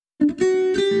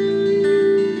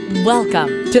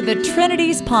Welcome to the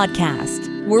Trinities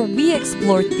Podcast, where we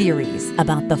explore theories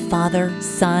about the Father,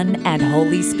 Son, and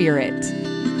Holy Spirit.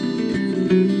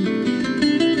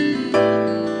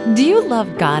 Do you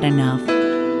love God enough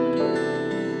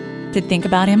to think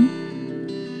about Him?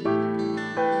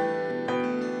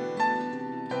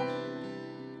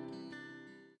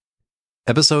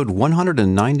 Episode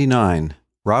 199,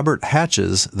 Robert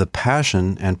Hatch's The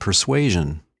Passion and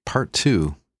Persuasion, Part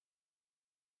 2.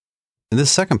 In this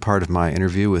second part of my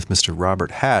interview with Mr.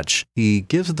 Robert Hatch, he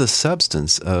gives the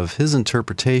substance of his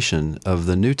interpretation of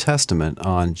the New Testament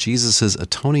on Jesus'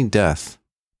 atoning death.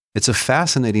 It's a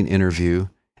fascinating interview.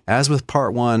 As with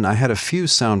Part 1, I had a few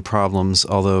sound problems,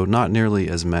 although not nearly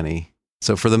as many.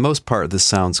 So for the most part, this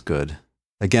sounds good.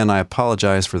 Again, I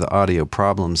apologize for the audio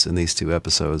problems in these two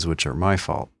episodes, which are my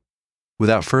fault.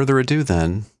 Without further ado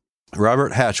then,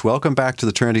 Robert Hatch, welcome back to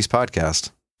the Trinities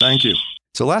Podcast. Thank you.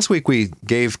 So last week we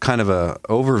gave kind of an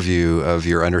overview of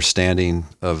your understanding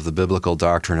of the biblical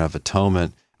doctrine of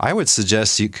atonement. I would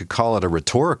suggest you could call it a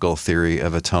rhetorical theory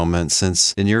of atonement,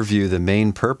 since in your view, the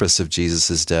main purpose of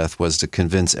Jesus' death was to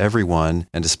convince everyone,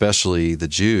 and especially the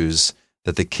Jews,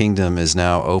 that the kingdom is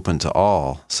now open to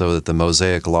all, so that the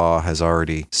Mosaic law has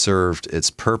already served its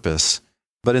purpose.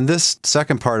 But in this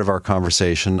second part of our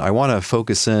conversation, I want to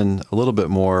focus in a little bit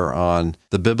more on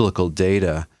the biblical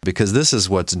data, because this is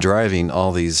what's driving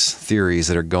all these theories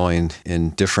that are going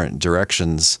in different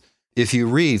directions. If you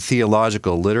read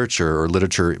theological literature, or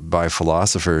literature by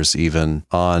philosophers even,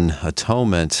 on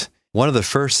atonement, one of the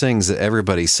first things that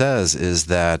everybody says is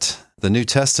that the New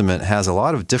Testament has a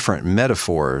lot of different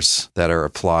metaphors that are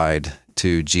applied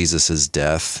to Jesus'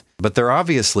 death. But they're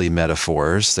obviously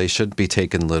metaphors. They shouldn't be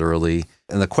taken literally.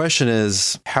 And the question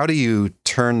is, how do you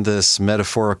turn this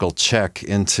metaphorical check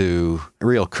into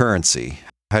real currency?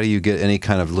 How do you get any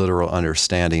kind of literal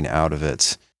understanding out of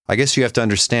it? I guess you have to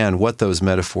understand what those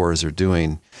metaphors are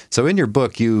doing. So in your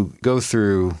book, you go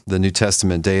through the New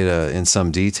Testament data in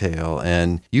some detail,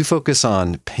 and you focus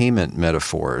on payment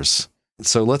metaphors.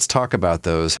 So let's talk about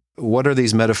those. What are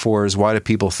these metaphors? Why do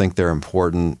people think they're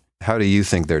important? How do you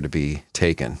think they're to be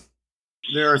taken?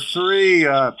 There are three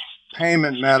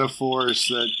payment metaphors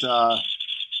that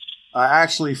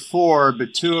actually four,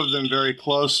 but two of them very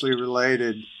closely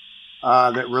related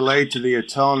that relate to the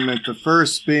atonement. The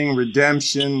first being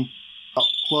redemption,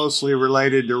 closely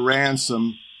related to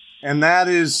ransom. And that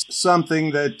is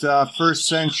something that first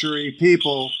century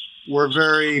people were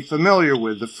very familiar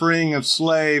with, the freeing of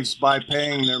slaves by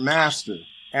paying their master.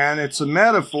 And it's a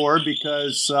metaphor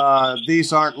because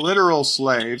these aren't literal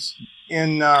slaves.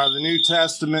 In the New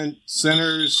Testament,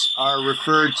 sinners are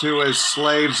referred to as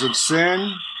slaves of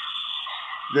sin.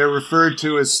 They're referred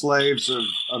to as slaves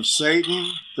of Satan.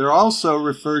 They're also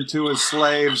referred to as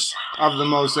slaves of the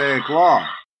Mosaic Law.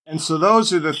 And so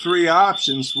those are the three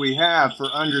options we have for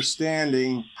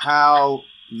understanding how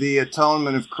the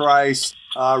atonement of Christ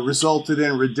resulted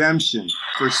in redemption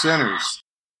for sinners.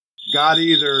 God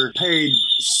either paid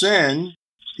sin,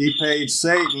 He paid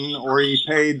Satan, or He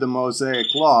paid the Mosaic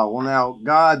Law. Well, now,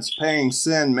 God's paying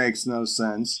sin makes no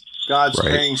sense. God's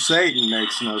paying Satan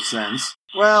makes no sense.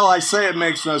 Well, I say it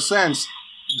makes no sense.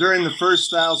 During the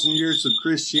first 1,000 years of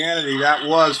Christianity, that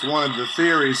was one of the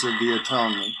theories of the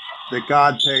atonement, that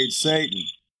God paid Satan.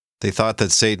 They thought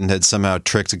that Satan had somehow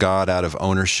tricked God out of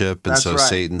ownership, and so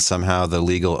Satan's somehow the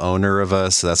legal owner of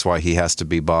us. That's why he has to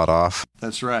be bought off.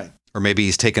 That's right. Or maybe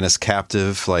he's taken us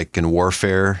captive, like in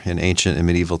warfare in ancient and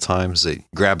medieval times. They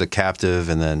grab the captive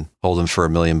and then hold him for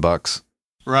 $1 million.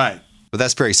 Right. But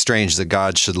that's very strange that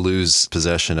God should lose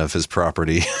possession of his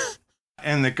property.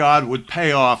 And that God would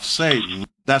pay off Satan.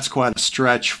 That's quite a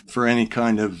stretch for any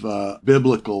kind of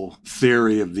biblical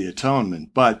theory of the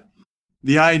atonement. But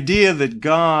the idea that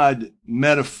God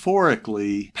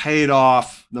metaphorically paid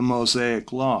off the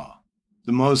Mosaic Law.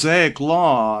 The Mosaic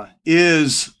Law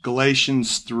is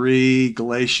Galatians 3,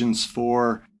 Galatians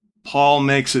 4. Paul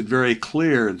makes it very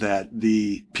clear that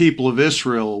the people of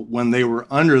Israel, when they were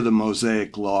under the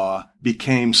Mosaic Law,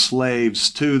 became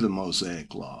slaves to the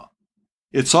Mosaic Law.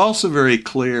 It's also very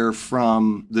clear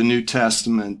from the New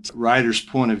Testament writer's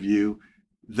point of view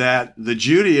that the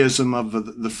Judaism of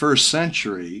the first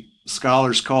century,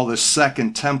 scholars call this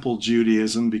Second Temple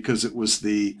Judaism because it was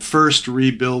the first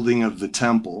rebuilding of the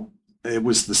temple. It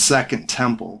was the second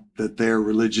temple that their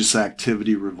religious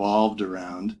activity revolved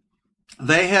around.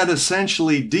 They had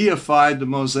essentially deified the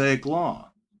Mosaic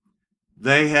Law.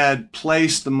 They had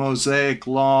placed the Mosaic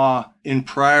Law in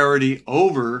priority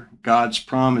over God's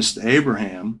promise to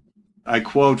Abraham. I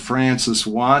quote Francis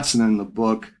Watson in the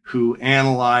book, who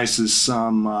analyzes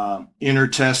some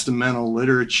intertestamental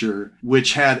literature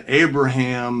which had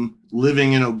Abraham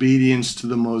living in obedience to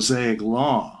the Mosaic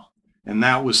law, and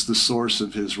that was the source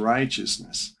of his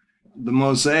righteousness. The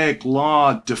Mosaic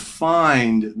law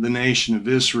defined the nation of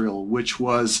Israel, which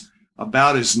was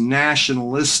about as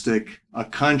nationalistic a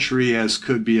country as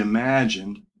could be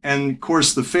imagined. And of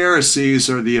course, the Pharisees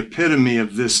are the epitome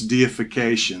of this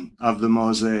deification of the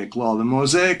Mosaic law. The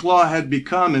Mosaic law had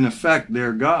become, in effect,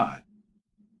 their God.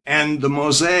 And the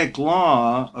Mosaic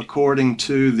law, according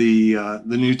to the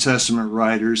New Testament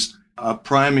writers, a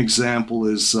prime example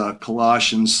is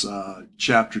Colossians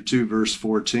chapter 2, verse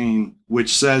 14,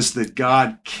 which says that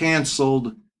God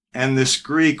canceled, and this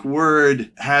Greek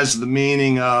word has the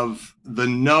meaning of the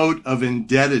note of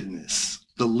indebtedness,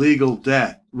 the legal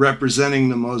debt, representing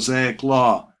the Mosaic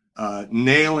law,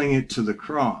 nailing it to the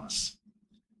cross.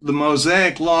 The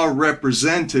Mosaic law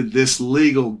represented this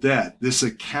legal debt, this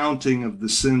accounting of the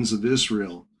sins of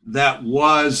Israel that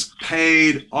was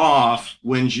paid off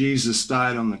when Jesus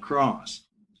died on the cross.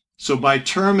 So by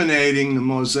terminating the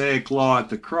Mosaic law at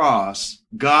the cross,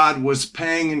 God was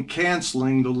paying and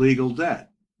canceling the legal debt,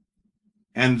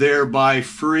 and thereby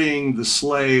freeing the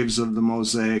slaves of the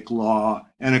Mosaic law.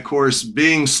 And of course,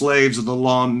 being slaves of the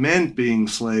law meant being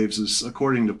slaves,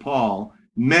 according to Paul,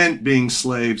 meant being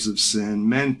slaves of sin,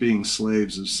 meant being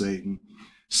slaves of Satan.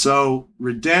 So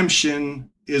redemption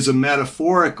is a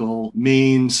metaphorical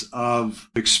means of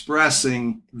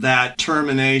expressing that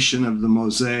termination of the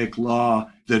Mosaic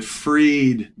law that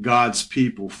freed God's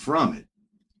people from it.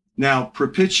 Now,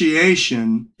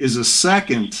 propitiation is a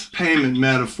second payment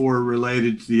metaphor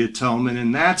related to the atonement,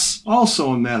 and that's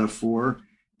also a metaphor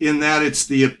in that it's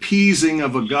the appeasing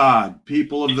of a god.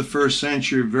 People of the first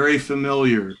century are very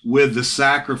familiar with the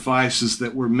sacrifices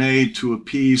that were made to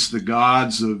appease the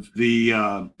gods of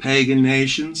the pagan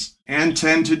nations, and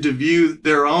tended to view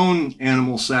their own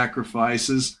animal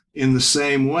sacrifices in the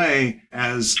same way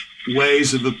as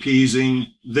ways of appeasing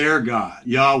their God,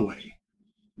 Yahweh.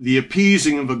 The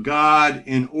appeasing of a god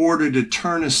in order to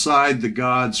turn aside the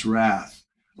god's wrath,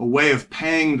 a way of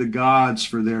paying the gods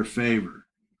for their favor.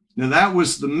 Now that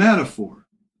was the metaphor.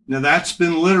 Now that's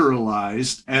been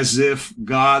literalized as if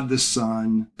God the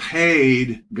Son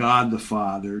paid God the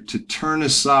Father to turn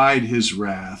aside his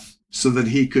wrath so that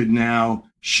he could now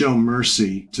show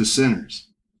mercy to sinners.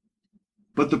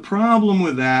 But the problem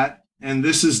with that, and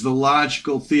this is the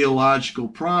logical, theological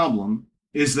problem,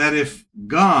 is that if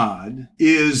God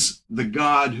is the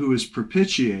God who is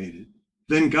propitiated,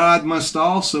 then God must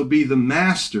also be the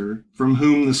master from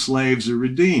whom the slaves are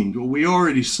redeemed. Well, we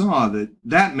already saw that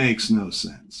that makes no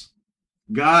sense.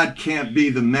 God can't be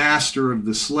the master of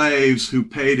the slaves who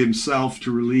paid himself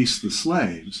to release the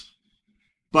slaves.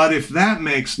 But if that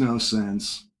makes no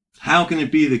sense, how can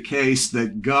it be the case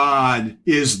that God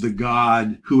is the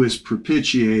God who is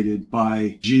propitiated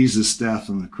by Jesus' death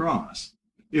on the cross?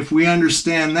 If we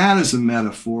understand that as a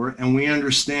metaphor, and we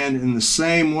understand in the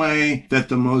same way that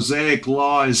the Mosaic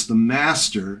law is the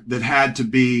master that had to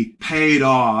be paid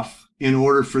off in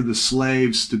order for the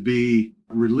slaves to be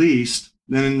released,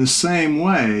 then in the same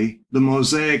way, the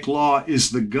Mosaic law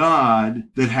is the God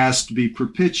that has to be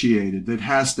propitiated, that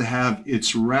has to have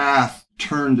its wrath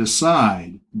turned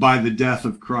aside by the death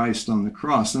of Christ on the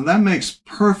cross. Now that makes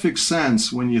perfect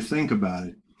sense when you think about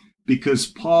it, because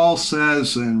Paul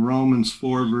says in Romans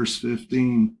 4 verse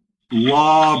 15,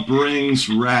 law brings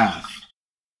wrath.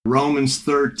 Romans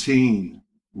 13,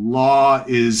 law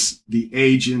is the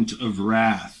agent of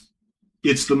wrath.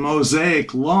 It's the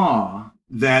Mosaic law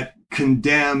that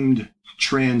condemned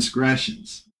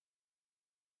transgressions.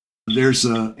 There's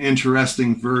an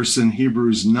interesting verse in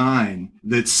Hebrews 9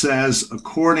 that says,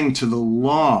 according to the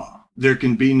law, there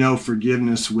can be no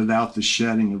forgiveness without the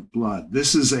shedding of blood.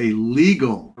 This is a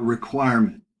legal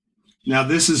requirement. Now,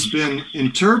 this has been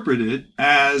interpreted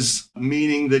as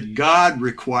meaning that God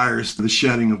requires the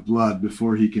shedding of blood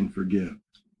before he can forgive.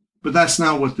 But that's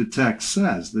not what the text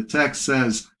says. The text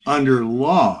says under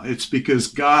law, it's because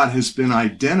God has been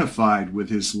identified with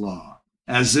his law,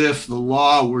 as if the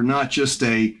law were not just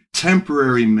a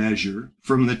temporary measure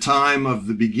from the time of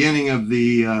the beginning of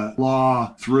the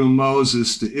law through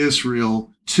Moses to Israel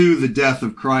to the death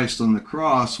of Christ on the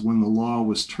cross when the law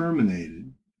was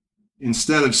terminated.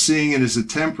 Instead of seeing it as a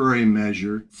temporary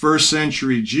measure, first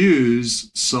century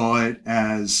Jews saw it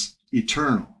as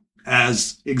eternal,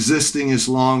 as existing as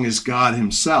long as God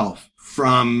himself,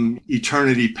 from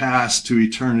eternity past to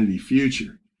eternity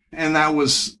future. And that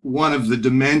was one of the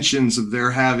dimensions of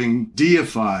their having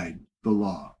deified the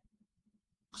law.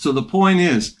 So the point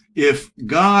is, if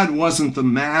God wasn't the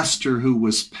master who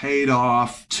was paid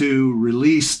off to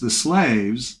release the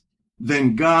slaves,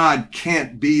 then God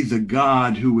can't be the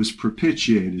God who was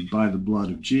propitiated by the blood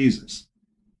of Jesus.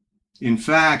 In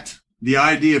fact, the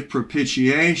idea of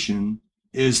propitiation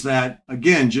is that,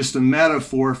 again, just a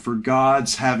metaphor for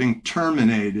God's having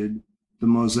terminated the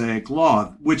Mosaic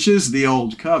law, which is the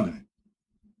old covenant.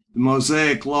 The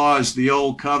Mosaic law is the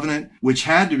old covenant, which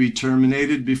had to be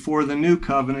terminated before the new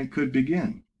covenant could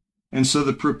begin. And so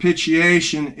the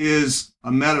propitiation is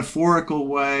a metaphorical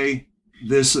way,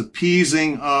 this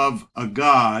appeasing of a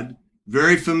God,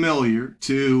 very familiar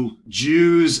to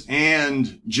Jews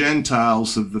and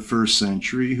Gentiles of the first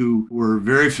century, who were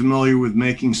very familiar with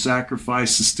making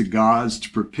sacrifices to gods to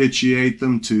propitiate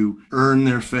them, to earn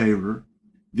their favor.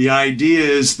 The idea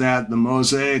is that the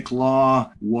Mosaic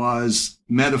law was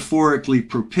metaphorically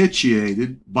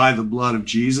propitiated by the blood of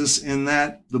Jesus, in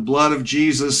that the blood of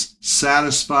Jesus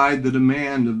satisfied the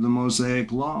demand of the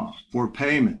Mosaic law for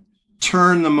payment.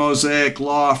 Turn the Mosaic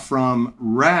law from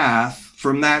wrath,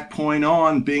 from that point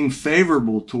on, being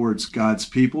favorable towards God's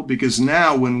people, because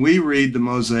now when we read the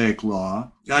Mosaic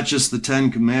law, not just the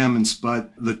Ten Commandments,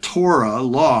 but the Torah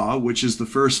law, which is the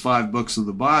first 5 books of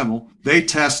the Bible, they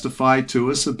testify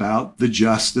to us about the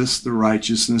justice, the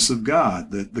righteousness of God,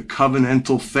 the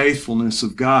covenantal faithfulness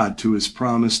of God to his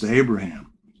promise to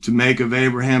Abraham, to make of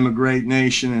Abraham a great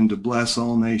nation and to bless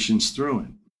all nations through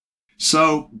him.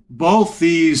 So both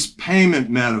these payment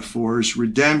metaphors,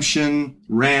 redemption,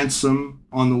 ransom,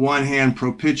 on the one hand,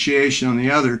 propitiation on the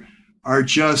other, are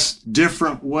just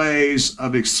different ways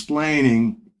of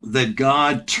explaining that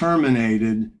God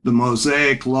terminated the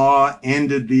Mosaic law,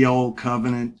 ended the old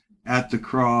covenant at the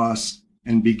cross,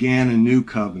 and began a new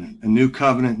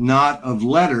covenant not of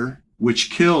letter,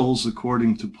 which kills,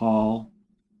 according to Paul,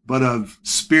 but of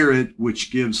spirit,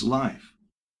 which gives life.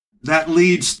 That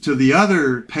leads to the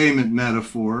other payment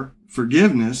metaphor,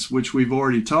 forgiveness, which we've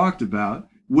already talked about,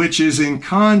 which is in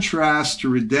contrast to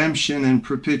redemption and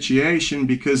propitiation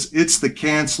because it's the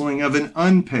canceling of an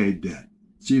unpaid debt.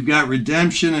 So you've got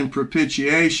redemption and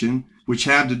propitiation, which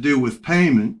have to do with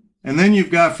payment, and then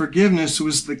you've got forgiveness,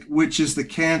 which is the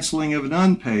canceling of an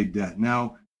unpaid debt.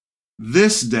 Now,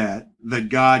 this debt that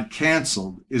God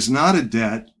canceled is not a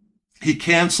debt. He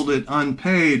canceled it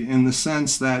unpaid in the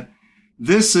sense that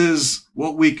this is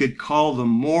what we could call the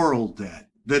moral debt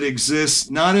that exists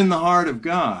not in the heart of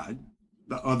God.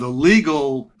 The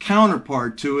legal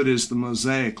counterpart to it is the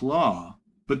Mosaic law.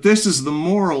 But this is the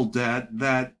moral debt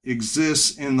that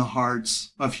exists in the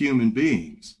hearts of human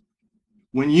beings.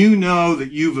 When you know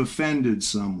that you've offended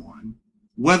someone,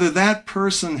 whether that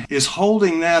person is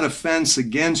holding that offense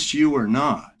against you or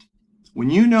not, when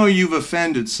you know you've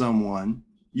offended someone,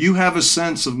 you have a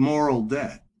sense of moral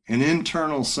debt. An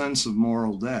internal sense of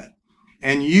moral debt.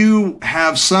 And you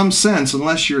have some sense,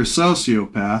 unless you're a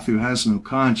sociopath who has no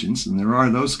conscience, and there are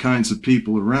those kinds of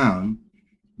people around,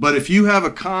 but if you have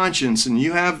a conscience and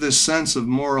you have this sense of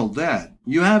moral debt,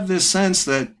 you have this sense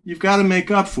that you've got to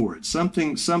make up for it.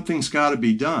 Something's got to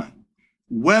be done.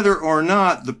 Whether or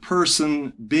not the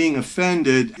person being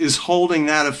offended is holding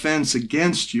that offense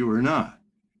against you or not.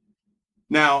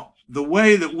 Now, the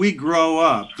way that we grow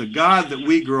up, the God that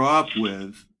we grow up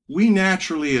with, we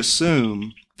naturally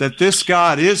assume that this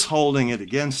God is holding it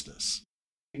against us.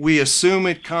 We assume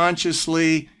it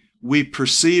consciously, we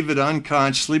perceive it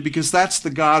unconsciously, because that's the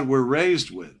God we're raised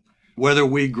with. Whether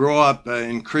we grow up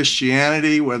in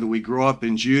Christianity, whether we grow up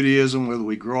in Judaism, whether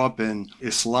we grow up in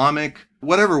Islamic,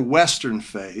 whatever Western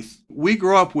faith, we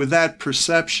grow up with that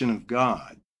perception of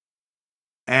God.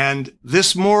 And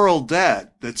this moral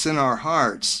debt that's in our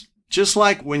hearts, just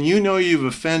like when you know you've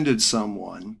offended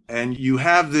someone and you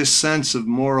have this sense of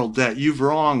moral debt, you've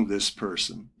wronged this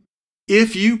person.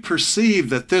 If you perceive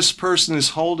that this person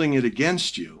is holding it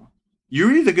against you,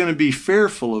 you're either going to be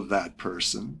fearful of that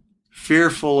person,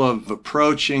 fearful of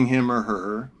approaching him or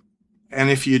her, and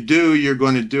if you do, you're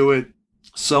going to do it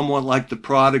somewhat like the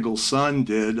prodigal son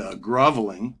did,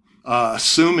 groveling,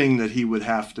 assuming that he would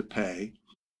have to pay,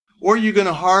 or you're going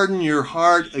to harden your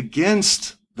heart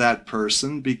against that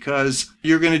person because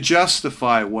you're going to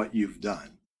justify what you've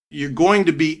done. You're going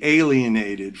to be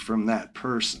alienated from that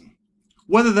person,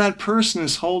 whether that person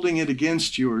is holding it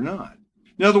against you or not.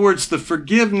 In other words, the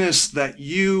forgiveness that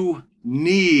you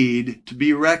need to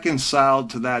be reconciled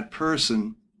to that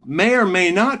person may or may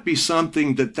not be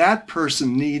something that that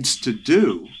person needs to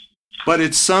do, but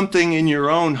it's something in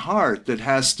your own heart that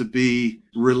has to be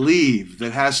relieved,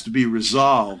 that has to be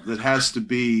resolved, that has to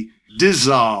be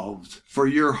dissolved for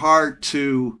your heart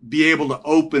to be able to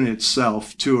open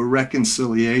itself to a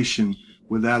reconciliation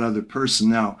with that other person.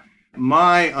 Now,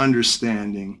 My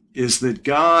understanding is that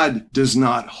God does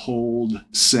not hold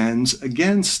sins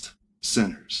against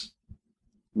sinners.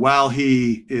 While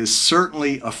he is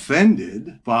certainly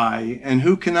offended by, and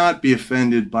who cannot be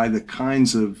offended by the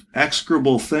kinds of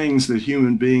execrable things that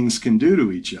human beings can do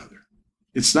to each other.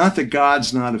 It's not that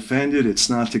God's not offended. It's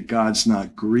not that God's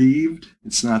not grieved.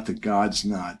 It's not that God's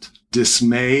not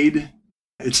dismayed.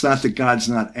 It's not that God's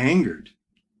not angered.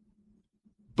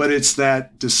 But it's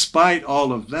that despite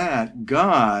all of that,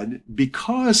 God,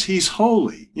 because he's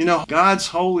holy, God's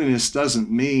holiness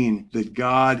doesn't mean that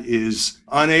God is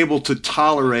unable to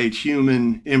tolerate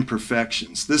human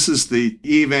imperfections. This is the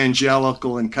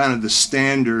evangelical and kind of the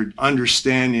standard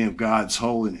understanding of God's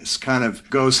holiness. Kind of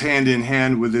goes hand in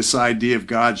hand with this idea of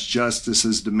God's justice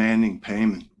as demanding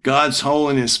payment. God's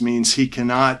holiness means he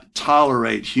cannot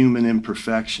tolerate human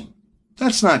imperfection.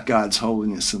 That's not God's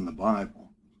holiness in the Bible.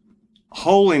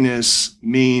 Holiness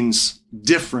means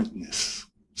differentness,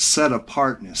 set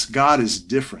apartness. God is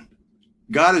different.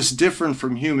 God is different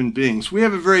from human beings. We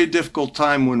have a very difficult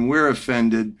time when we're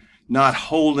offended, not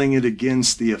holding it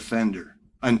against the offender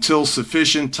until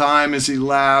sufficient time has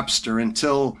elapsed, or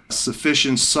until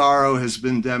sufficient sorrow has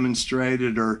been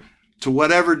demonstrated, or to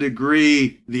whatever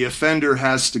degree the offender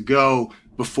has to go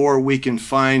before we can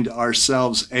find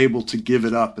ourselves able to give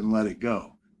it up and let it go.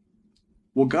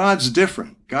 Well, God's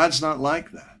different. God's not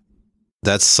like that.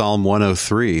 That's Psalm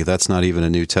 103. That's not even a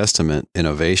New Testament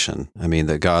innovation. I mean,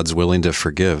 that God's willing to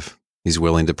forgive. He's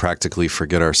willing to practically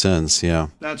forget our sins. Yeah.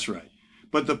 That's right.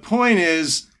 But the point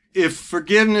is, if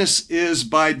forgiveness is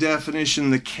by definition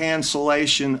the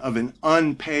cancellation of an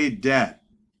unpaid debt,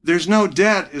 there's no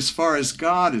debt as far as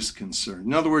God is concerned.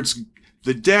 In other words,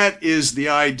 the debt is the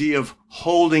idea of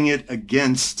holding it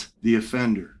against the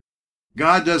offender.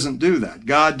 God doesn't do that.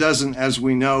 God doesn't, as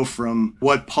we know from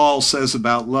what Paul says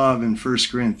about love in 1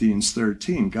 Corinthians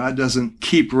 13, God doesn't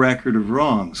keep record of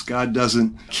wrongs. God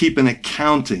doesn't keep an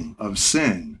accounting of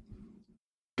sin.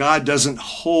 God doesn't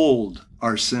hold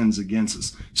our sins against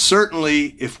us.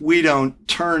 Certainly, if we don't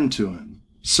turn to him,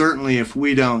 certainly if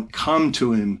we don't come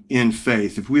to him in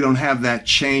faith, if we don't have that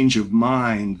change of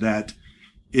mind that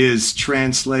is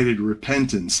translated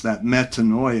repentance, that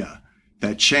metanoia,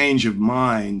 that change of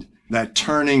mind, that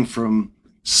turning from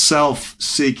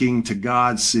self-seeking to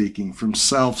God-seeking, from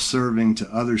self-serving to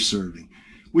other-serving.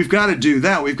 We've got to do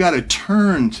that. We've got to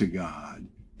turn to God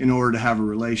in order to have a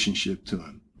relationship to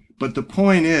him. But the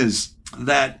point is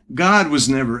that God was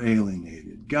never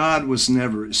alienated. God was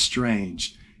never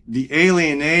estranged. The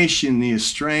alienation, the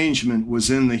estrangement was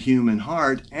in the human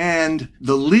heart, and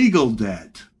the legal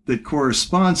debt that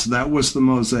corresponds to that was the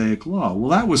Mosaic law. Well,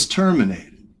 that was terminated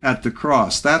at the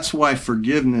cross. That's why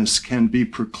forgiveness can be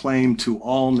proclaimed to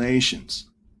all nations.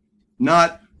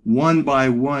 Not one by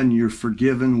one you're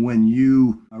forgiven when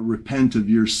you repent of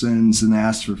your sins and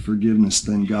ask for forgiveness,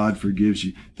 then God forgives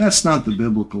you. That's not the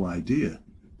biblical idea.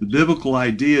 The biblical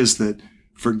idea is that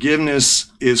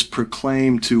forgiveness is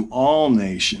proclaimed to all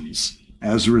nations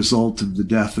as a result of the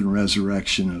death and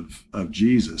resurrection of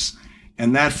Jesus.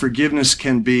 And that forgiveness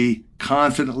can be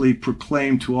confidently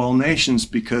proclaimed to all nations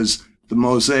because the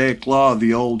Mosaic law of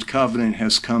the Old Covenant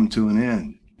has come to an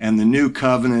end, and the New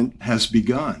Covenant has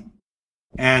begun.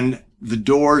 And the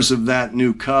doors of that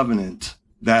New Covenant,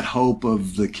 that hope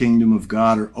of the kingdom of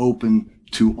God, are open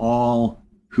to all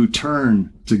who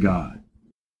turn to God.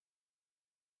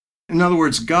 In other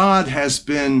words, God has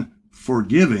been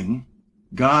forgiving.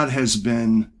 God has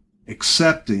been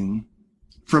accepting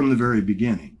from the very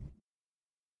beginning.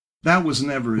 That was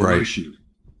never an issue.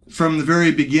 From the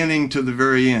very beginning to the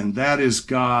very end, that is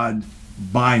God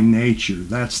by nature.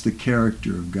 That's the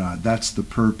character of God. That's the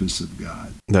purpose of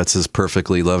God. That's his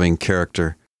perfectly loving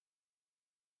character.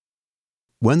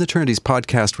 When the Trinities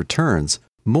podcast returns,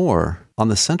 more on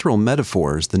the central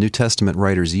metaphors the New Testament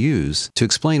writers use to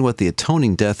explain what the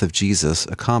atoning death of Jesus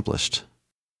accomplished.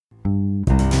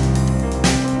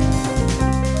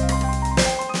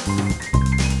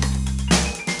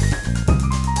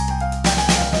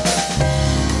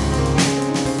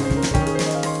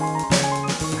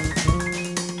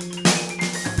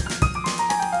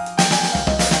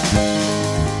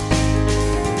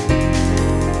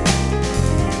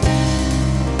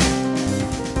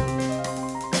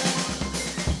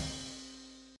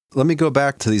 Let me go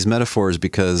back to these metaphors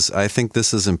because I think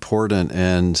this is important.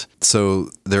 And so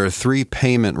there are three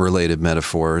payment-related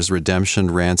metaphors: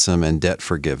 redemption, ransom, and debt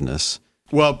forgiveness.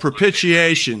 Well,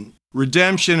 propitiation.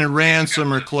 Redemption and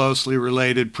ransom are closely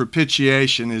related.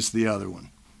 Propitiation is the other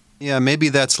one. Yeah, maybe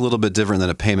that's a little bit different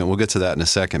than a payment. We'll get to that in a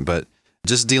second. But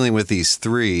just dealing with these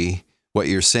three, what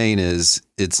you're saying is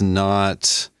it's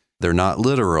not They're not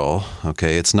literal,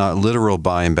 okay? It's not literal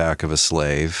buying back of a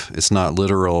slave. It's not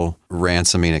literal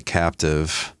ransoming a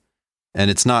captive.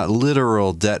 And it's not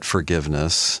literal debt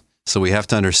forgiveness. So we have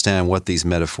to understand what these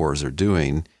metaphors are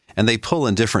doing. And they pull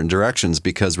in different directions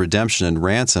because redemption and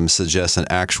ransom suggests an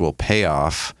actual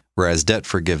payoff, whereas debt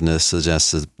forgiveness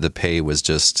suggests that the pay was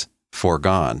just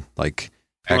foregone. Like,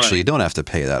 actually, you don't have to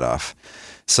pay that off.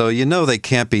 So they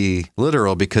can't be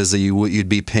literal because you'd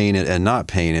be paying it and not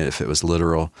paying it if it was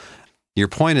literal. Your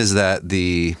point is that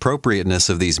the appropriateness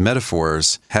of these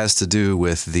metaphors has to do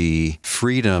with the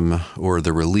freedom or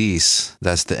the release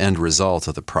that's the end result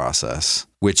of the process,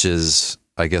 which is,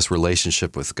 I guess,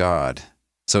 relationship with God.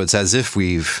 So it's as if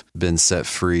we've been set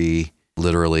free,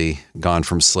 literally gone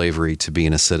from slavery to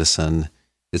being a citizen.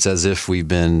 It's as if we've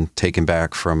been taken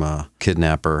back from a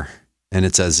kidnapper. And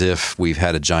it's as if we've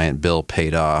had a giant bill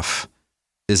paid off.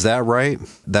 Is that right?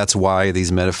 That's why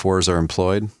these metaphors are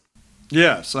employed?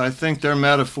 Yes, I think they're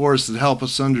metaphors that help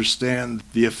us understand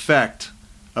the effect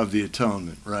of the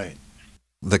atonement, right?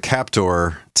 The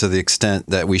captor, to the extent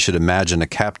that we should imagine a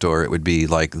captor, it would be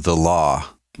like the law.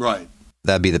 Right.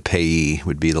 That'd be the payee,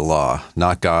 would be the law.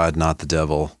 Not God, not the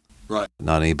devil. Right.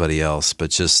 Not anybody else, but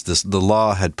just this. The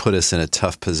law had put us in a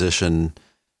tough position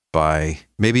by,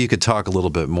 maybe you could talk a little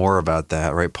bit more about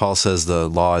that, right? Paul says the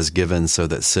law is given so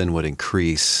that sin would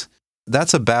increase.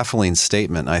 That's a baffling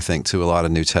statement, I think, to a lot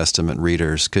of New Testament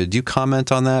readers. Could you comment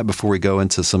on that before we go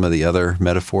into some of the other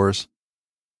metaphors?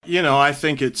 I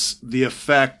think it's the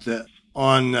effect that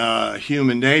on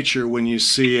human nature when you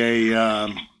see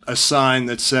a sign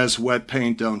that says wet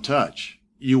paint don't touch.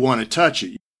 You want to touch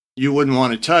it. You wouldn't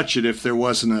want to touch it if there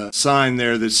wasn't a sign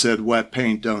there that said wet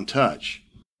paint don't touch.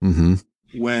 Mm-hmm.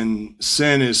 When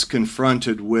sin is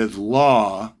confronted with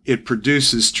law, it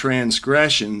produces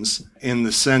transgressions in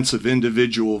the sense of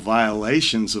individual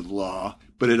violations of law,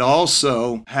 but it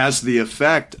also has the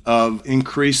effect of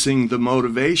increasing the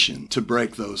motivation to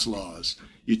break those laws.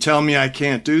 You tell me I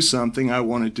can't do something, I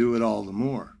want to do it all the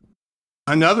more.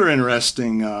 Another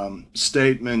interesting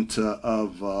statement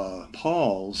of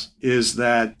Paul's is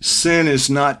that sin is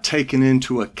not taken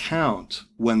into account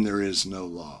when there is no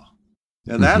law.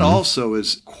 Now, that also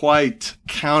is quite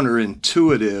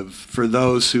counterintuitive for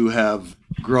those who have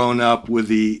grown up in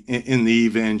the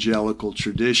evangelical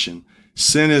tradition.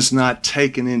 Sin is not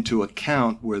taken into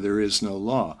account where there is no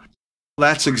law.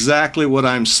 That's exactly what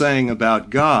I'm saying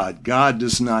about God. God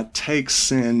does not take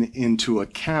sin into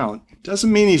account.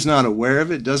 Doesn't mean he's not aware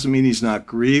of it, doesn't mean he's not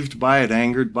grieved by it,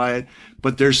 angered by it,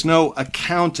 but there's no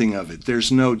accounting of it.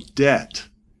 There's no debt.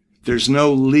 There's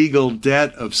no legal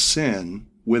debt of sin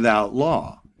without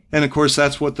law. And of course,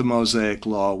 that's what the Mosaic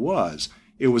Law was.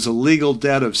 It was a legal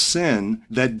debt of sin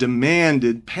that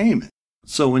demanded payment.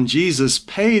 So when Jesus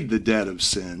paid the debt of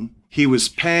sin, he was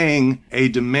paying a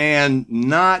demand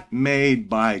not made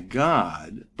by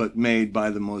God, but made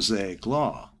by the Mosaic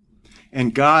Law.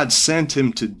 And God sent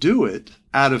him to do it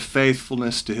out of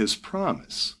faithfulness to his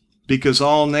promise. Because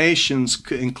all nations,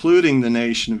 including the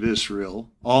nation of Israel,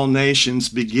 all nations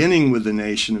beginning with the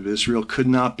nation of Israel could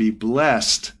not be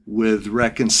blessed with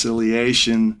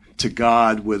reconciliation to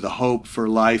God, with a hope for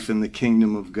life in the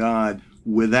kingdom of God,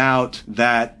 without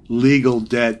that legal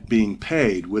debt being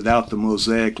paid, without the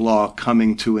Mosaic Law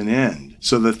coming to an end,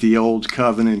 so that the old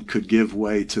covenant could give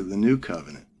way to the new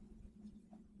covenant.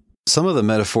 Some of the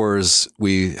metaphors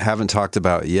we haven't talked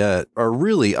about yet are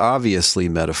really obviously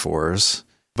metaphors.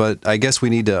 But I guess we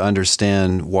need to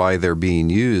understand why they're being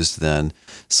used then.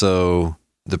 So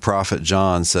the prophet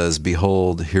John says,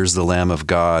 "Behold, here's the Lamb of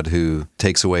God who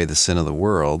takes away the sin of the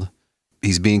world."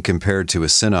 He's being compared to a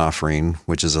sin offering,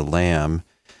 which is a lamb.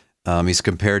 He's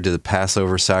compared to the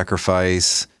Passover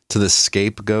sacrifice, to the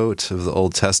scapegoat of the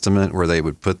Old Testament, where they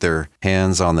would put their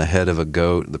hands on the head of a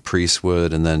goat, the priest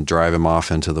would, and then drive him off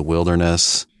into the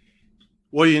wilderness.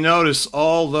 Well, you notice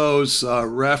all those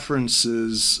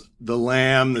references, the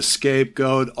lamb, the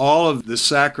scapegoat, all of the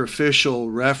sacrificial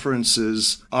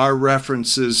references are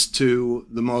references to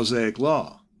the Mosaic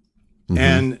Law. Mm-hmm.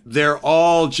 And they're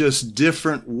all just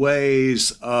different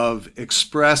ways of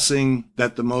expressing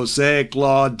that the Mosaic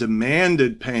Law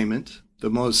demanded payment. The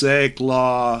Mosaic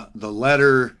Law, the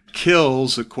letter,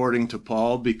 kills, according to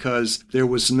Paul, because there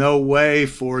was no way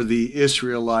for the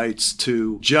Israelites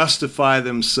to justify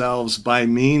themselves by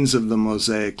means of the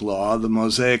Mosaic Law. The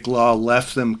Mosaic Law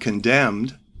left them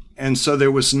condemned. And so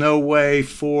there was no way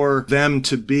for them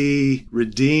to be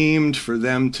redeemed, for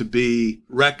them to be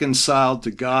reconciled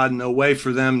to God, no way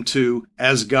for them to,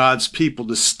 as God's people,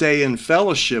 to stay in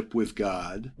fellowship with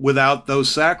God without those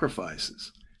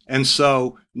sacrifices. And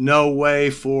so no way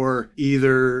for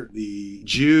either the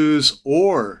Jews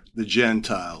or the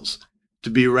Gentiles to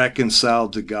be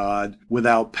reconciled to God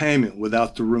without payment,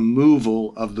 without the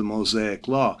removal of the Mosaic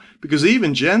law. Because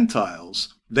even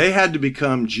Gentiles, they had to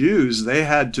become Jews. They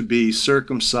had to be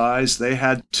circumcised. They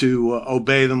had to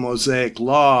obey the Mosaic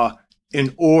law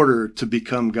in order to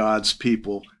become God's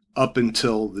people up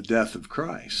until the death of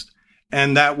Christ.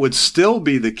 And that would still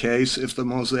be the case if the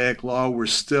Mosaic law were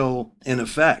still in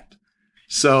effect.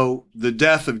 So the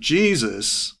death of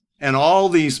Jesus and all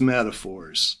these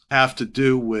metaphors have to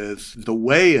do with the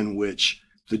way in which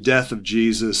the death of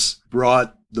Jesus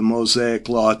brought the Mosaic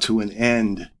law to an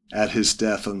end at his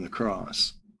death on the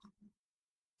cross.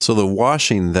 So the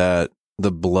washing that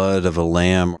the blood of a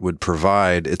lamb would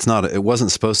provide, it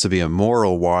wasn't supposed to be a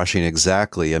moral washing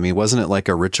exactly. I mean, wasn't it like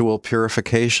a ritual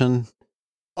purification?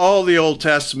 All the Old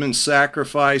Testament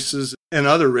sacrifices and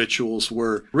other rituals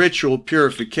were ritual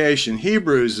purification.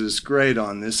 Hebrews is great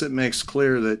on this. It makes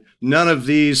clear that none of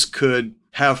these could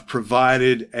have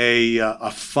provided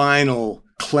a final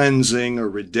cleansing or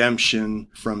redemption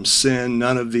from sin.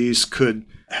 None of these could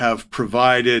have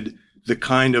provided the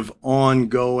kind of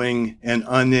ongoing and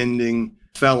unending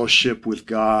fellowship with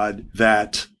God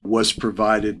that was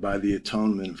provided by the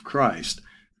atonement of Christ.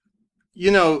 You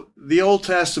know, the Old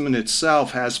Testament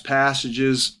itself has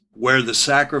passages where the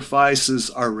sacrifices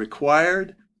are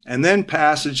required, and then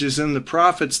passages in the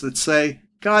prophets that say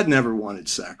God never wanted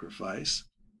sacrifice.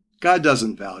 God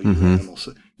doesn't value animals.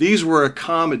 These were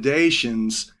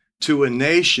accommodations to a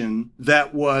nation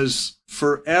that was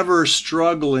forever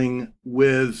struggling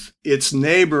with its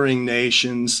neighboring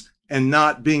nations and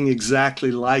not being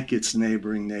exactly like its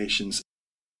neighboring nations.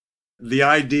 The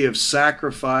idea of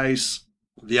sacrifice,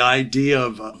 the idea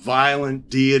of a violent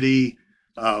deity,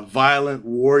 a violent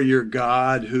warrior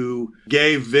God who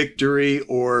gave victory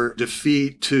or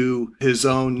defeat to his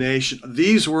own nation.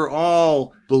 These were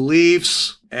all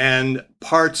beliefs and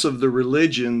parts of the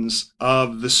religions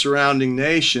of the surrounding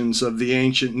nations of the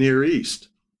ancient Near East.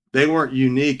 They weren't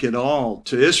unique at all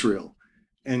to Israel.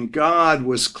 And God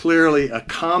was clearly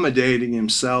accommodating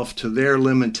himself to their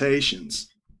limitations.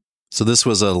 So this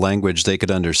was a language they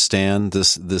could understand,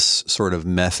 this sort of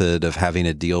method of having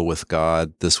to deal with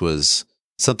God. This was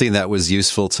something that was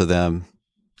useful to them.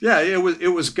 Yeah,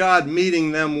 it was God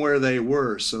meeting them where they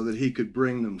were so that he could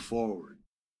bring them forward.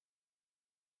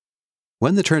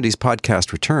 When the Trinities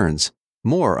podcast returns,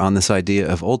 more on this idea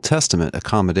of Old Testament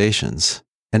accommodations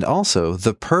and also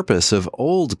the purpose of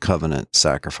Old Covenant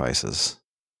sacrifices.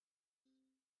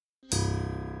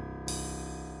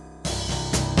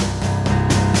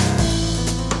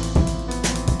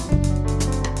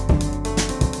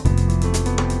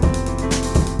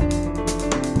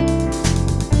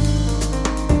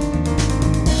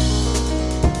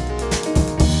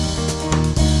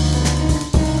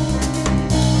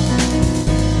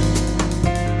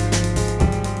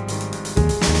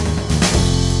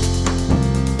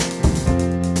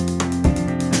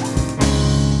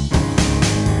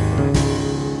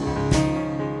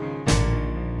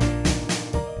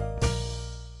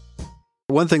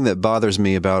 One thing that bothers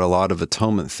me about a lot of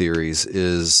atonement theories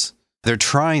is they're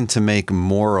trying to make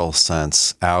moral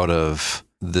sense out of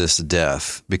this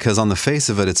death, because on the face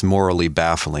of it, it's morally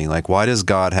baffling. Like, why does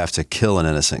God have to kill an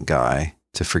innocent guy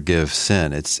to forgive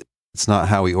sin? It's not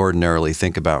how we ordinarily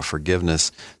think about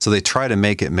forgiveness. So they try to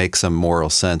make it make some moral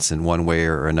sense in one way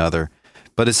or another.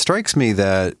 But it strikes me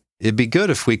that it'd be good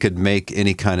if we could make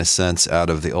any kind of sense out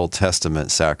of the Old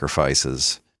Testament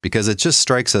sacrifices, because it just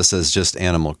strikes us as just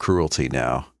animal cruelty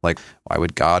now. Like, why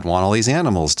would God want all these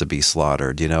animals to be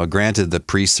slaughtered? You know, granted, the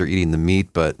priests are eating the meat,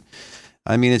 but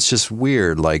I mean, it's just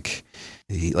weird. Like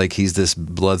he's this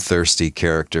bloodthirsty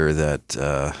character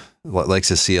that likes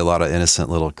to see a lot of innocent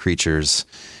little creatures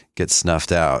get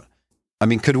snuffed out. I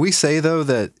mean, could we say, though,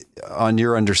 that on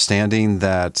your understanding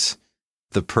that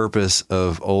the purpose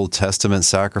of Old Testament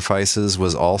sacrifices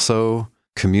was also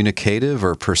communicative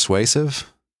or persuasive?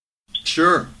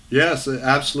 Sure. Yes,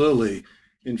 absolutely.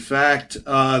 In fact,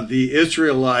 the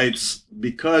Israelites,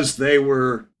 because they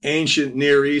were ancient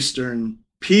Near Eastern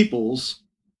peoples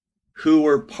who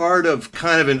were part of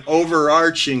kind of an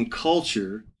overarching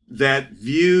culture that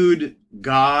viewed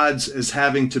gods as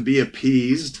having to be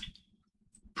appeased,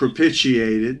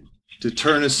 propitiated, to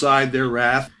turn aside their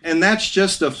wrath. And that's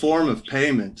just a form of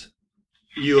payment.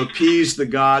 You appease the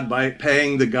god by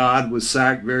paying the god with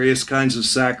various kinds of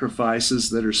sacrifices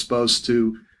that are supposed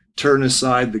to turn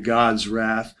aside the god's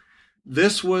wrath.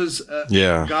 This was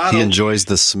God, he enjoys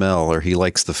the smell, or he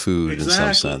likes the food. Exactly.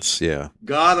 In some sense. Yeah,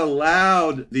 God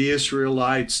allowed the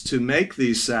Israelites to make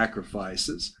these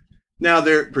sacrifices Now,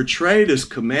 they're portrayed as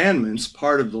commandments,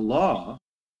 part of the law,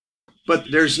 but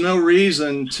there's no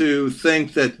reason to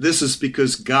think that this is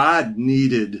because God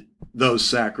needed those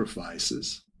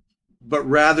sacrifices, but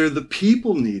rather the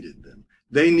people needed them.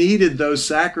 They needed those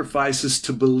sacrifices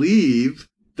to believe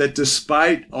that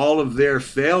despite all of their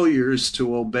failures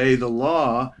to obey the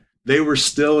law, they were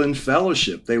still in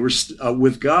fellowship. They were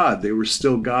with God. They were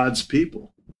still God's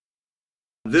people.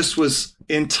 This was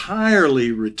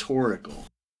entirely rhetorical.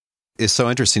 It's so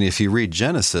interesting. If you read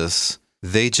Genesis,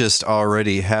 they just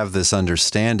already have this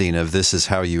understanding of this is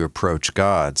how you approach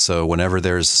God. So whenever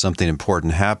there's something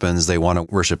important happens, they want to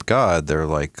worship God. They're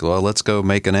like, well, let's go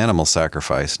make an animal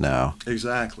sacrifice now.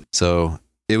 Exactly. So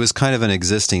it was kind of an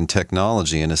existing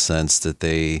technology in a sense that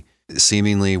they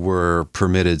seemingly were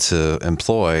permitted to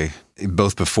employ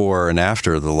both before and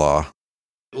after the law.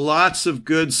 Lots of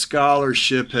good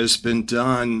scholarship has been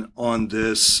done on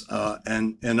this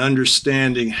and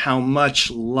understanding how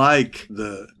much like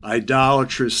the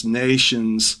idolatrous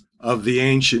nations of the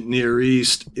ancient Near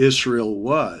East Israel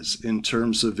was in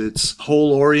terms of its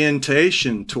whole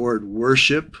orientation toward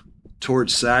worship, toward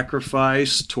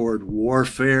sacrifice, toward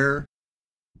warfare.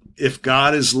 If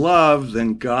God is love,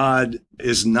 then God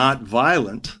is not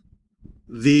violent.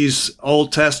 These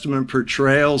Old Testament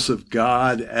portrayals of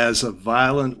God as a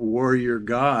violent warrior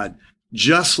God,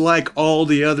 just like all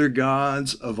the other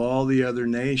gods of all the other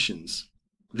nations.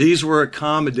 These were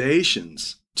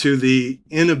accommodations to the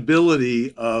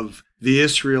inability of the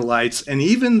Israelites and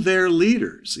even their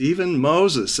leaders, even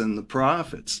Moses and the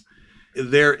prophets,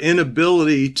 their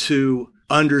inability to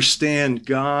understand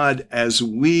God as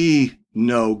we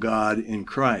know God in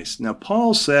Christ. Now,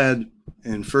 Paul said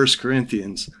in 1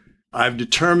 Corinthians, I've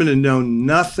determined to know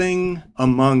nothing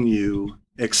among you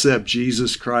except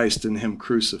Jesus Christ and him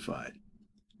crucified.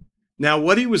 Now,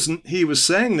 what he was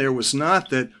saying there was not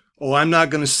that, oh, I'm not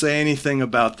going to say anything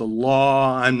about the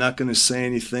law. I'm not going to say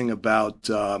anything about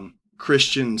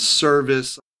Christian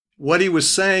service. What he was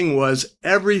saying was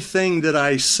everything that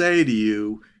I say to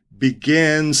you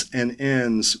begins and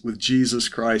ends with Jesus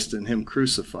Christ and him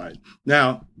crucified.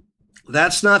 Now,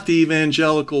 that's not the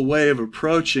evangelical way of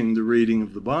approaching the reading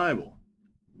of the Bible.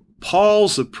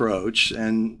 Paul's approach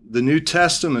and the New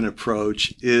Testament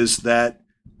approach is that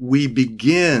we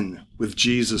begin with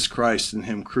Jesus Christ and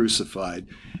him crucified,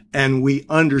 and we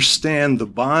understand the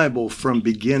Bible from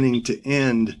beginning to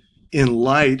end in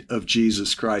light of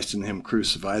Jesus Christ and him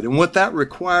crucified. And what that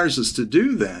requires us to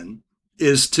do then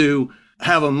is to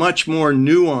have a much more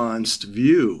nuanced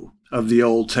view of the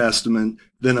Old Testament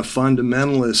than a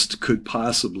fundamentalist could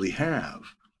possibly have.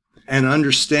 And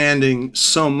understanding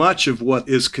so much of what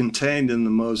is contained in the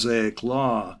Mosaic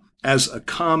Law as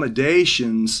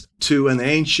accommodations to an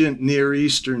ancient Near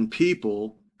Eastern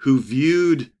people who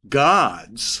viewed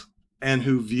gods and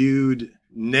who viewed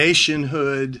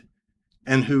nationhood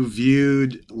and who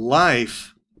viewed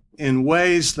life in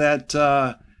ways that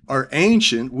are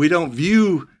ancient. We don't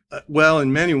view, well,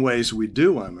 in many ways we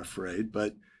do, I'm afraid,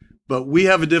 but we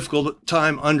have a difficult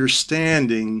time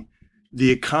understanding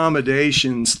the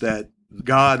accommodations that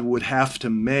God would have to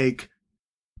make.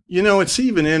 You know, it's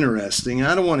even interesting.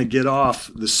 I don't want to get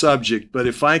off the subject, but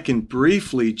if I can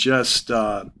briefly just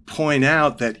point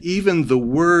out that even the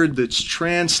word that's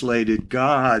translated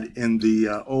God in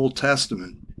the Old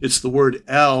Testament, it's the word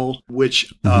El,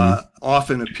 which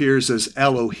often appears as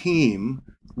Elohim,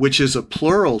 which is a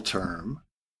plural term.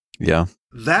 Yeah.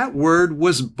 That word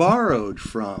was borrowed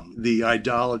from the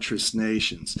idolatrous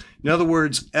nations. In other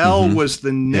words, El was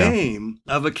the name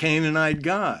of a Canaanite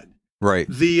god. Right.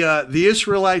 The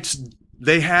Israelites,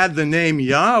 they had the name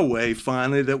Yahweh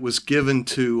finally that was given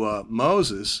to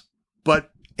Moses,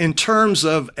 but in terms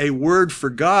of a word for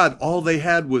God, all they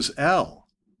had was El.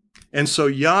 And so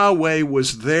Yahweh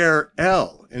was their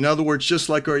El. In other words, just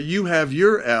like you have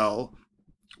your El,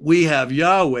 we have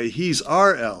Yahweh, he's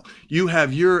our El. You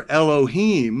have your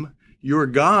Elohim, your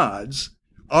gods.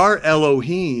 Our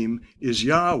Elohim is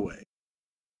Yahweh.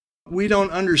 We don't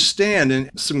understand,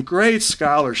 and some great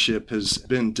scholarship has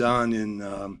been done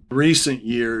in recent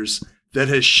years that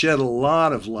has shed a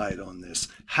lot of light on this,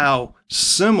 how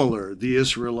similar the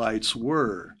Israelites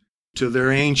were to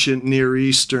their ancient Near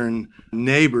Eastern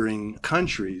neighboring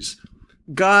countries.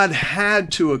 God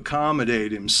had to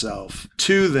accommodate himself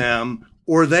to them,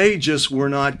 or they just were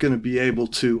not going to be able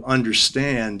to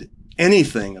understand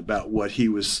anything about what he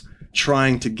was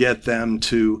trying to get them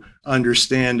to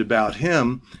understand about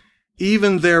him.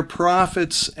 Even their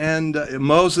prophets and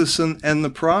Moses and the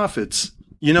prophets,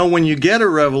 you know, when you get a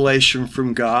revelation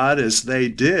from God, as they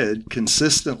did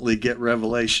consistently get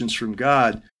revelations from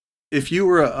God, If you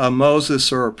were a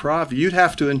Moses or a prophet, you'd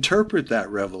have to interpret that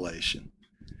revelation.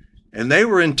 And they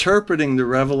were interpreting the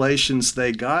revelations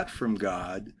they got from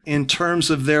God in terms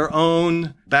of their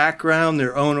own background,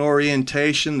 their own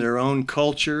orientation, their own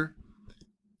culture.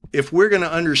 If we're going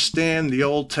to understand the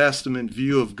Old Testament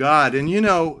view of God, and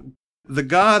the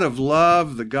God of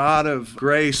love, the God of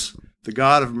grace, the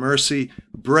God of mercy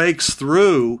breaks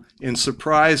through in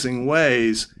surprising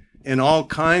ways in all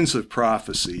kinds of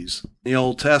prophecies in the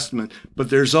Old Testament. But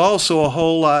there's also a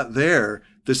whole lot there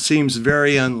that seems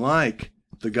very unlike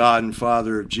the God and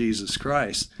Father of Jesus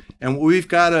Christ. And what we've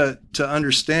got to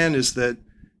understand is that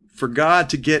for God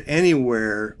to get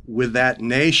anywhere with that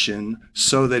nation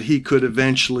so that he could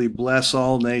eventually bless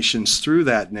all nations through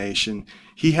that nation,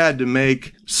 he had to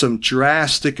make some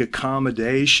drastic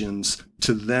accommodations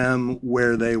to them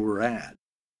where they were at.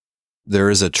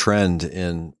 There is a trend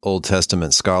in Old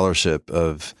Testament scholarship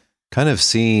of kind of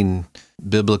seeing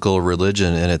biblical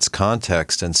religion in its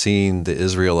context and seeing the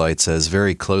Israelites as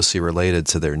very closely related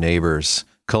to their neighbors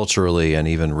culturally and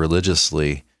even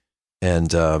religiously.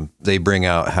 And they bring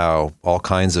out how all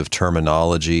kinds of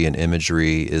terminology and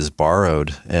imagery is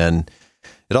borrowed. And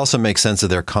it also makes sense of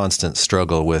their constant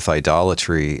struggle with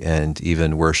idolatry and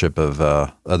even worship of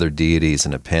other deities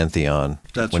in a pantheon.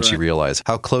 That's once right. You realize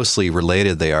how closely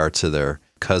related they are to their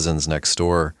cousins next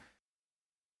door.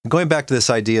 Going back to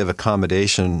this idea of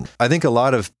accommodation, I think a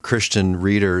lot of Christian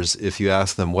readers, if you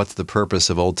ask them what's the purpose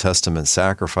of Old Testament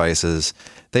sacrifices,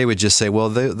 they would just say, well,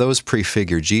 those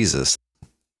prefigure Jesus.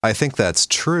 I think that's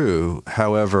true.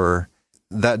 However,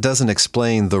 that doesn't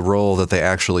explain the role that they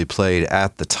actually played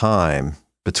at the time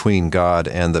between God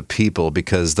and the people,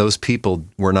 because those people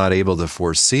were not able to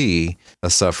foresee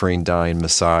a suffering, dying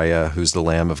Messiah who's the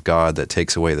Lamb of God that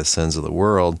takes away the sins of the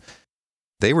world.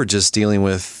 They were just dealing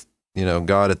with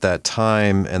God at that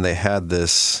time, and they had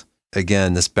this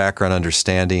background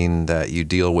understanding that you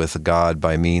deal with God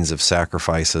by means of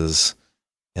sacrifices.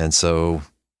 And so,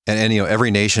 and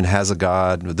every nation has a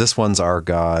God. This one's our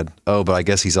God. Oh, but I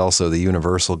guess he's also the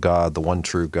universal God, the one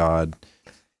true God.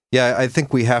 Yeah, I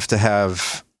think we have to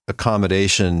have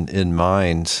accommodation in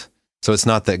mind. So it's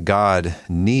not that God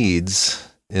needs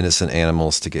innocent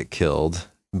animals to get killed,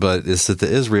 but it's that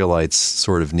the Israelites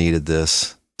sort of needed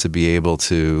this to be able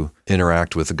to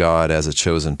interact with God as a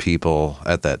chosen people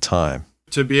at that time.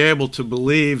 To be able to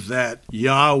believe that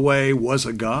Yahweh was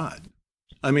a God.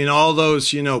 I mean, all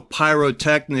those,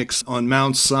 pyrotechnics on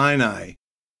Mount Sinai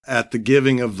at the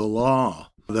giving of the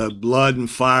law, the blood and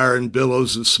fire and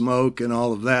billows of smoke and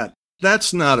all of that,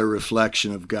 that's not a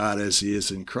reflection of God as he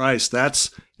is in Christ. That's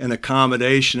an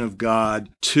accommodation of God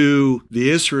to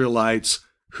the Israelites,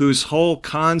 whose whole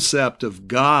concept of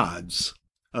gods,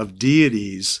 of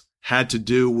deities, had to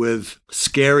do with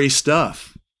scary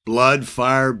stuff. Blood,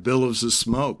 fire, billows of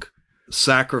smoke,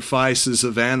 sacrifices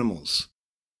of animals.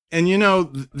 And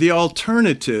the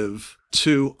alternative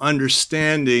to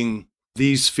understanding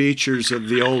these features of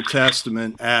the Old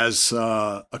Testament as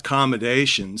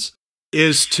accommodations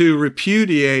is to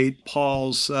repudiate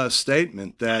Paul's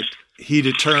statement that he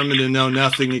determined to know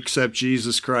nothing except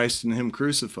Jesus Christ and him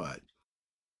crucified.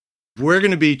 If we're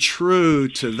going to be true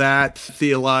to that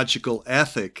theological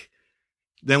ethic,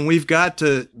 then we've got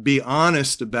to be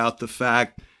honest about the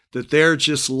fact that there are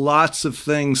just lots of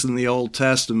things in the Old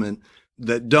Testament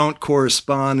that don't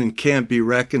correspond and can't be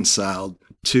reconciled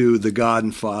to the God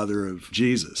and Father of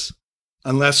Jesus,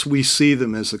 unless we see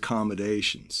them as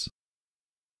accommodations.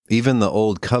 Even the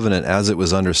Old Covenant, as it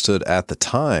was understood at the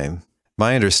time,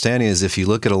 my understanding is if you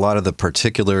look at a lot of the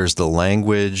particulars, the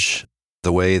language,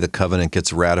 the way the covenant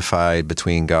gets ratified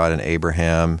between God and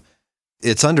Abraham,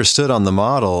 it's understood on the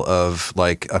model of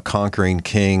like a conquering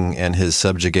king and his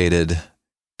subjugated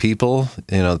people,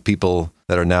 people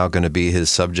that are now going to be his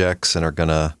subjects and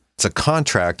it's a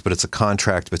contract, but it's a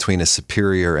contract between a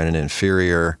superior and an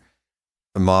inferior,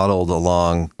 modeled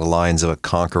along the lines of a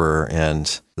conqueror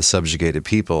and the subjugated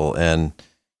people. And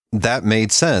that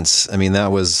made sense. I mean,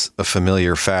 that was a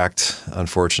familiar fact,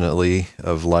 unfortunately,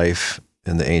 of life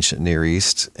in the ancient Near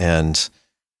East. And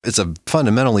it's a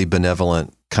fundamentally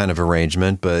benevolent kind of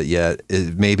arrangement, but yet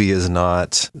it maybe is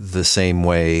not the same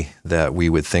way that we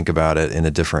would think about it in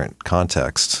a different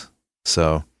context.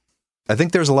 So I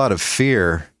think there's a lot of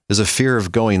fear. There's a fear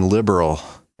of going liberal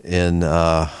in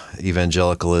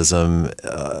evangelicalism.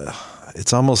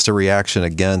 It's almost a reaction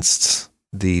against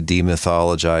the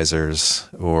demythologizers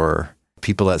or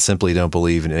people that simply don't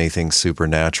believe in anything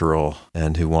supernatural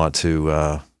and who want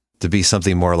to be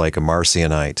something more like a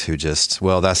Marcionite who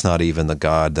that's not even the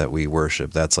God that we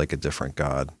worship. That's like a different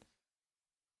God.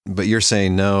 But you're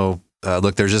saying, no,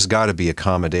 look, there's just got to be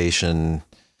accommodation.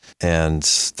 And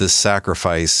this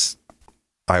sacrifice,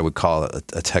 I would call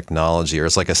it a technology, or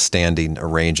it's like a standing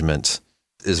arrangement,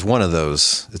 is one of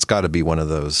those. It's got to be one of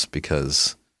those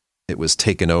because it was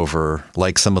taken over,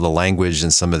 like some of the language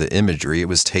and some of the imagery, it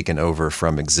was taken over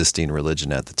from existing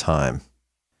religion at the time.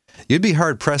 You'd be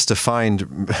hard-pressed to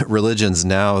find religions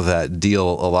now that deal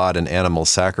a lot in animal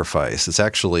sacrifice. It's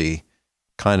actually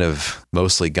kind of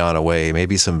mostly gone away.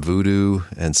 Maybe some voodoo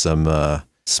and some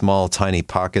small, tiny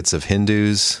pockets of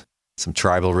Hindus, some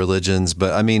tribal religions.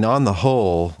 But I mean, on the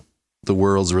whole, the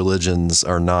world's religions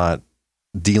are not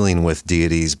dealing with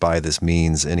deities by this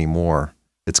means anymore.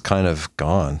 It's kind of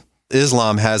gone.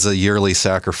 Islam has a yearly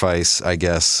sacrifice, I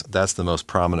guess. That's the most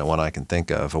prominent one I can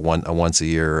think of, a once a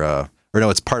year, or no,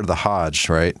 it's part of the Hajj,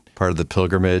 right? Part of the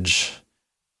pilgrimage.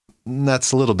 And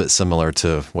that's a little bit similar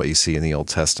to what you see in the Old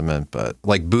Testament, but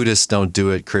like Buddhists don't do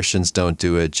it, Christians don't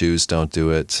do it, Jews don't do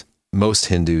it, most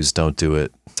Hindus don't do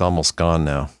it. It's almost gone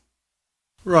now.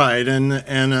 Right, and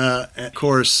of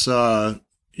course,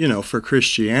 for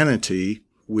Christianity,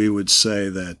 we would say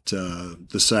that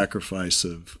the sacrifice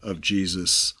of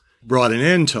Jesus brought an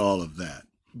end to all of that.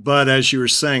 But as you were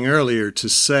saying earlier, to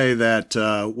say that,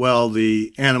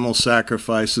 the animal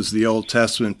sacrifices, the Old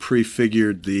Testament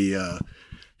prefigured the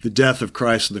death of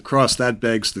Christ on the cross, that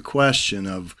begs the question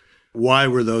of why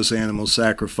were those animal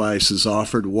sacrifices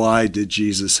offered? Why did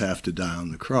Jesus have to die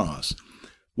on the cross?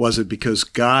 Was it because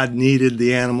God needed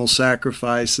the animal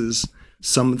sacrifices?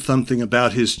 Something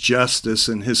about his justice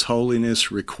and his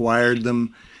holiness required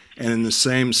them? And in the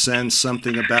same sense,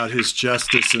 something about his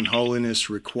justice and holiness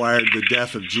required the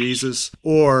death of Jesus?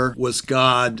 Or was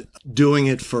God doing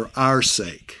it for our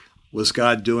sake? Was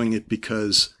God doing it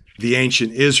because the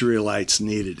ancient Israelites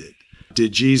needed it?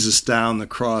 Did Jesus die on the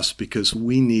cross because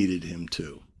we needed him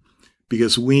to?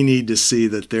 Because we need to see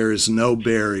that there is no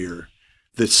barrier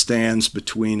that stands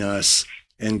between us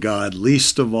and God,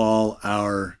 least of all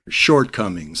our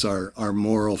shortcomings, our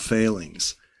moral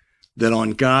failings. That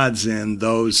on God's end,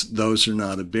 those are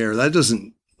not a barrier. That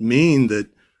doesn't mean that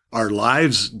our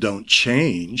lives don't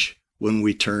change when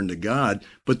we turn to God,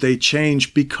 but they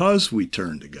change because we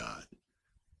turn to God.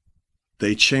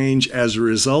 They change as a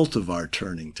result of our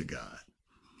turning to God.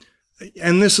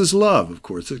 And this is love, of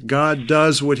course. God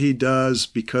does what he does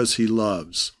because he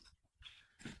loves.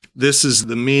 This is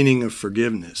the meaning of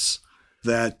forgiveness,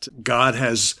 that God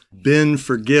has been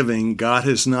forgiving. God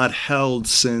has not held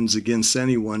sins against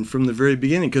anyone from the very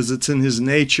beginning because it's in his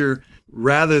nature,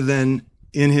 rather than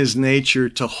in his nature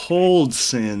to hold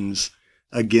sins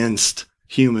against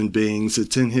human beings.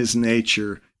 It's in his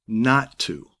nature not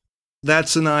to.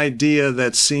 That's an idea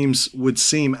that would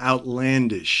seem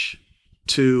outlandish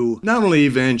to not only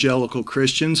evangelical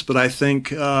Christians, but I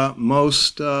think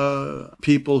most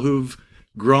people who've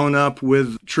grown up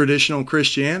with traditional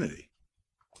Christianity.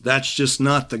 That's just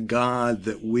not the God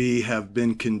that we have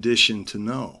been conditioned to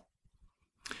know.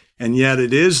 And yet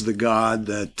it is the God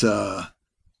that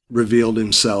revealed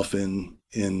himself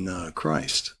in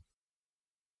Christ.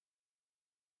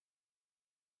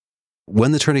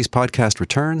 When the Trinities podcast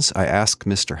returns, I ask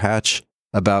Mr. Hatch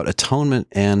about atonement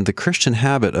and the Christian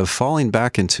habit of falling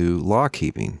back into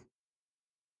law-keeping.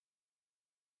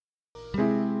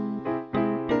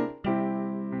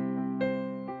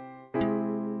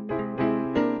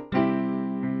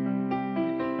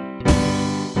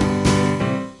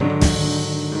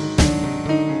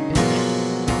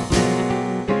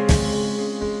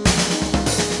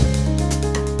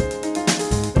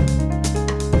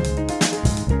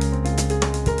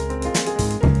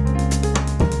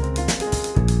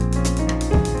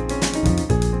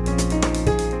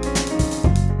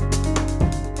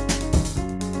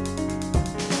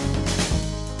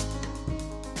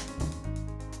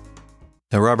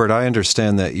 Now, Robert, I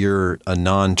understand that you're a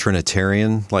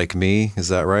non-Trinitarian like me. Is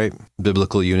that right?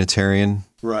 Biblical Unitarian?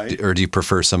 Right. Or do you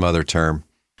prefer some other term?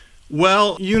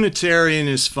 Well, Unitarian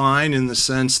is fine in the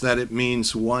sense that it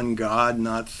means one God,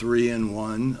 not three in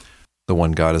one. The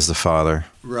one God is the Father.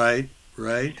 Right,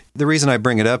 right. The reason I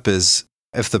bring it up is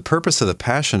if the purpose of the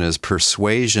Passion is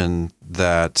persuasion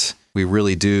that we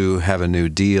really do have a new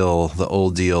deal, the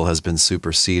old deal has been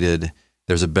superseded,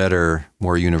 there's a better,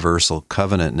 more universal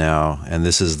covenant now, and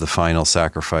this is the final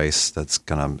sacrifice that's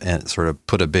going to sort of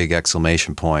put a big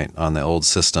exclamation point on the old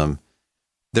system.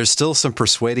 There's still some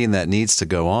persuading that needs to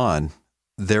go on.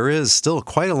 There is still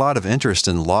quite a lot of interest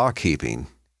in law keeping,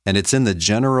 and it's in the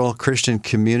general Christian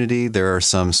community. There are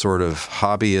some sort of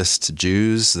hobbyist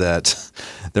Jews that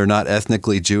they're not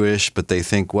ethnically Jewish, but they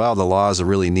think, wow, the law is a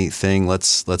really neat thing.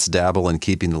 Let's dabble in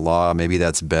keeping the law. Maybe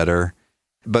that's better.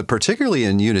 But particularly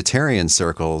in Unitarian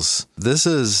circles, this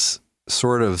is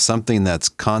sort of something that's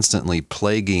constantly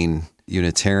plaguing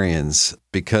Unitarians,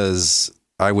 because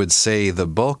I would say the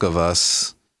bulk of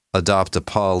us adopt a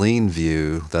Pauline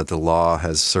view that the law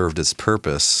has served its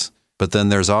purpose. But then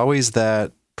there's always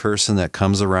that person that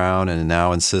comes around and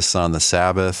now insists on the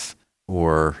Sabbath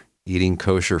or eating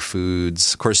kosher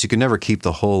foods. Of course, you can never keep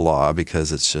the whole law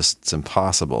because it's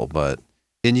impossible. But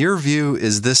in your view,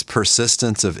 is this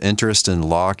persistence of interest in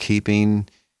law keeping,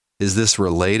 is this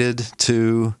related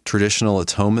to traditional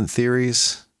atonement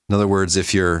theories? In other words,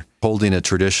 if you're holding a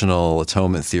traditional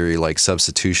atonement theory like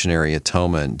substitutionary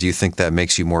atonement, do you think that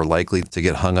makes you more likely to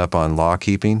get hung up on law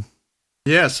keeping?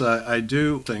 Yes, I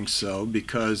do think so,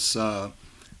 because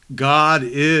God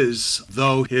is,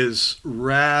 though his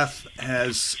wrath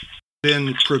has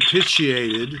been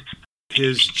propitiated,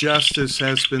 his justice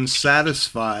has been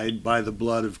satisfied by the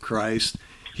blood of Christ,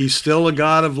 he's still a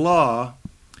God of law.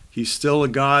 He's still a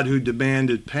God who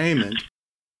demanded payment.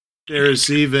 There's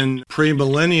even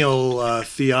premillennial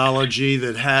theology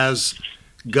that has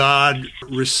God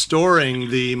restoring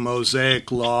the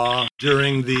Mosaic law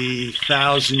during the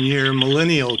 1,000-year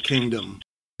millennial kingdom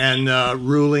and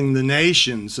ruling the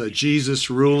nations, Jesus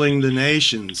ruling the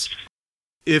nations.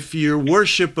 If you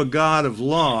worship a God of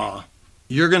law,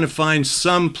 you're going to find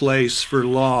some place for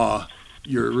law.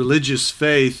 Your religious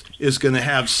faith is going to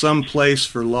have some place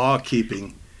for law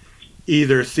keeping,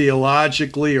 either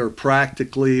theologically or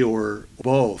practically or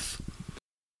both.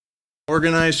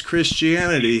 Organized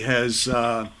Christianity has,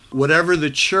 whatever the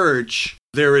church,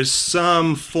 there is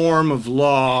some form of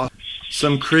law,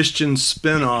 some Christian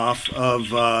spin-off of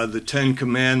the Ten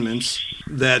Commandments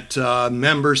that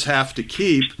members have to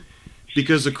keep,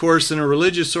 because, of course, in a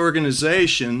religious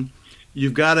organization,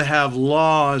 you've got to have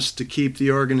laws to keep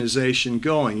the organization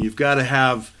going. You've got to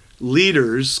have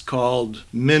leaders called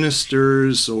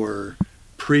ministers or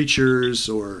preachers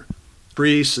or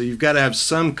priests. So you've got to have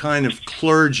some kind of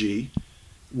clergy,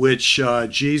 which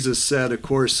Jesus said, of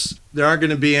course, there aren't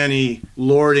going to be any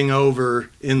lording over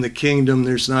in the kingdom.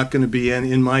 There's not going to be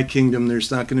any, in my kingdom, there's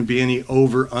not going to be any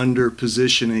over-under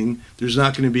positioning. There's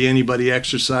not going to be anybody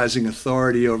exercising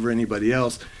authority over anybody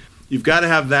else. You've got to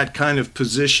have that kind of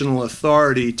positional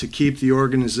authority to keep the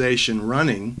organization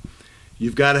running.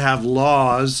 You've got to have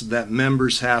laws that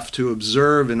members have to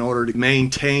observe in order to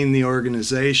maintain the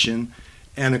organization.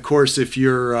 And of course, if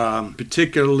you're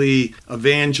particularly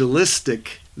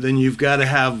evangelistic, then you've got to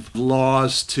have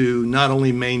laws to not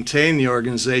only maintain the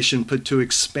organization, but to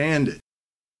expand it.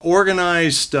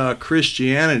 Organized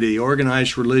Christianity,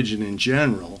 organized religion in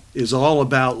general, is all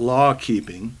about law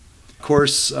keeping. Of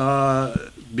course,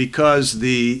 because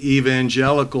the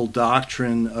evangelical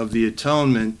doctrine of the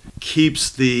atonement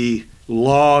keeps the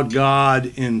law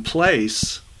God in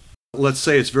place, let's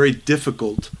say it's very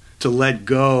difficult to let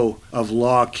go of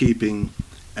law keeping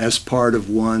as part of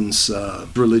one's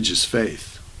religious faith.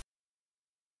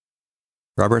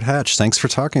 Robert Hatch, thanks for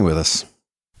talking with us.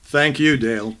 Thank you,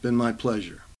 Dale. Been my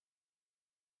pleasure.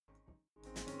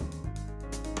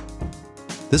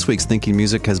 This week's Thinking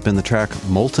Music has been the track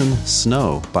Molten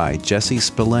Snow by Jesse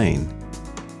Spillane.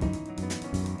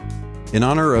 In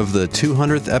honor of the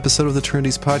 200th episode of the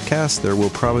Trinities podcast, there will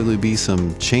probably be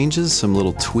some changes, some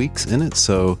little tweaks in it,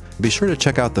 so be sure to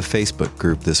check out the Facebook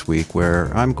group this week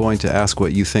where I'm going to ask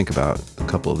what you think about a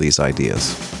couple of these ideas.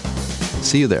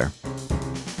 See you there.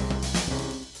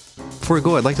 Before we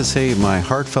go, I'd like to say my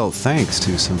heartfelt thanks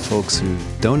to some folks who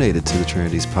donated to the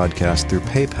Trinities podcast through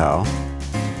PayPal.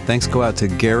 Thanks go out to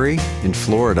Gary in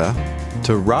Florida,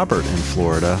 to Robert in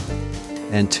Florida,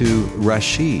 and to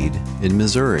Rashid in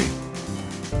Missouri.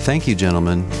 Thank you,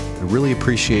 gentlemen. I really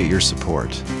appreciate your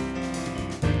support.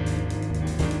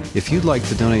 If you'd like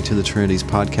to donate to the Trinities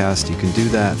podcast, you can do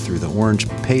that through the orange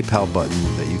PayPal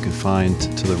button that you can find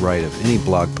to the right of any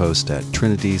blog post at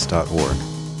trinities.org.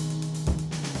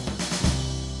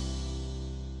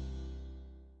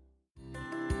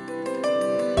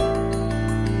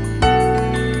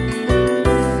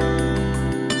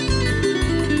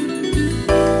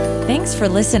 Thanks for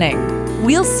listening.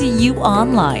 We'll see you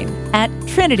online at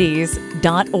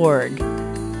trinities.org.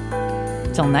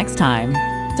 Till next time,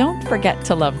 don't forget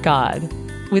to love God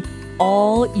with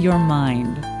all your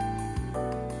mind.